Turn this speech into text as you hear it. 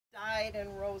died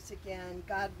and rose again,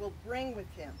 God will bring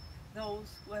with him those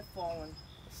who have fallen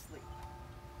asleep.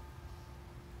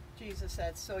 Jesus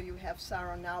said, so you have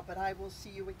sorrow now, but I will see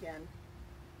you again,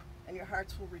 and your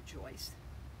hearts will rejoice,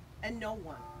 and no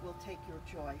one will take your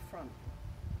joy from you.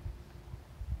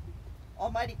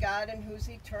 Almighty God, in whose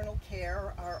eternal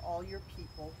care are all your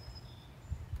people,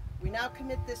 we now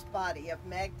commit this body of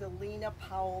Magdalena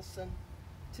Powelson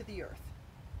to the earth,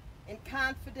 in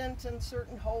confident and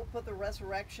certain hope of the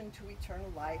resurrection to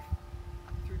eternal life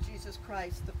through Jesus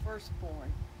Christ, the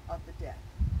firstborn of the dead.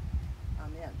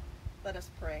 Amen. Let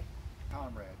us pray.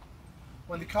 Comrade.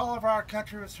 When the call of our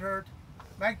country was heard,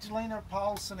 Magdalena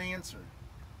Powelson answered.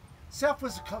 Self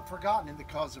was forgotten in the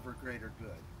cause of her greater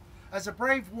good. As a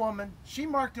brave woman, she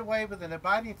marked a way with an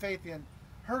abiding faith in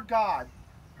her God,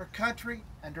 her country,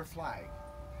 and her flag.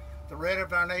 The red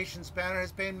of our nation's banner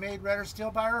has been made redder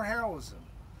still by her heroism.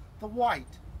 The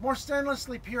white, more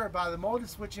stainlessly pure by the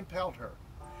motives which impelled her.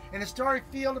 In the starry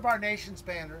field of our nation's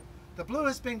banner, the blue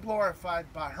has been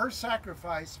glorified by her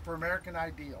sacrifice for American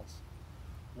ideals.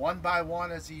 One by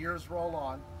one, as the years roll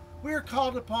on, we are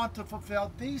called upon to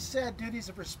fulfill these sad duties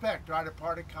of respect to our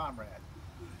departed comrade.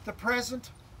 The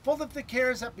present, full of the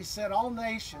cares that beset all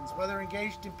nations, whether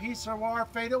engaged in peace or war,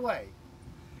 fade away.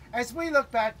 As we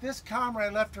look back, this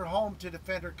comrade left her home to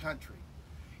defend her country.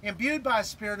 Imbued by a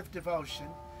spirit of devotion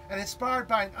and inspired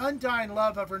by an undying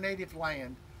love of her native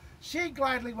land, she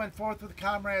gladly went forth with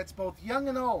comrades both young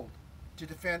and old to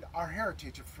defend our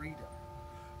heritage of freedom.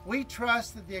 We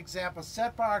trust that the example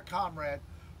set by our comrade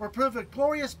will prove a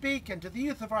glorious beacon to the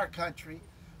youth of our country,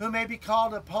 who may be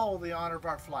called to uphold the honor of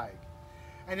our flag.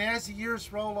 And as the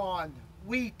years roll on,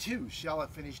 we too shall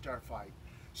have finished our fight,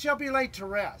 shall be laid to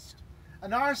rest,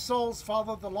 and our souls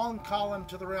follow the long column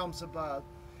to the realms above,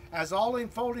 as all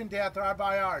enfolding death hour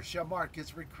by hour shall mark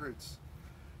his recruits.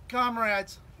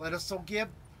 Comrades, let us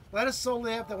so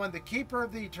live that when the keeper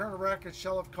of the eternal record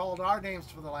shall have called our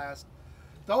names for the last,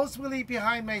 those we leave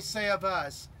behind may say of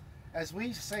us, as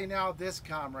we say now of this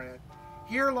comrade,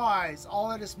 here lies all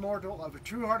that is mortal of a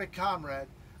true-hearted comrade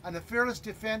and the fearless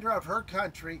defender of her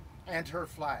country and her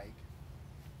flag.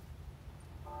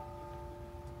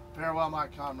 Farewell, my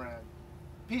comrade.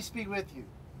 Peace be with you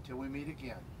till we meet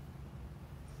again.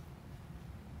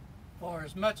 For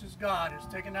as much as God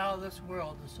has taken out of this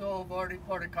world the soul of our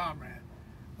departed comrade,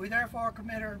 we therefore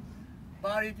commit her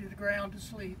body to the ground to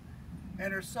sleep,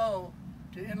 and her soul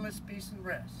to endless peace and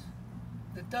rest.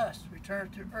 The dust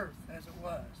returned to earth as it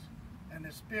was, and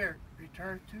the spirit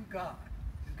returned to God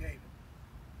who gave it.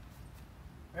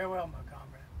 Farewell, my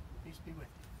comrade. Peace be with you.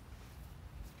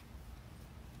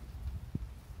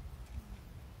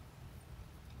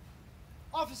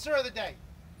 Officer of the day,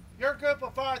 your group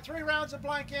will fire 3 rounds of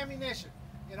blank ammunition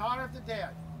in honor of the dead.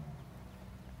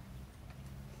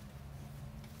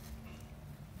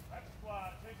 That's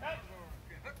squad. Take that.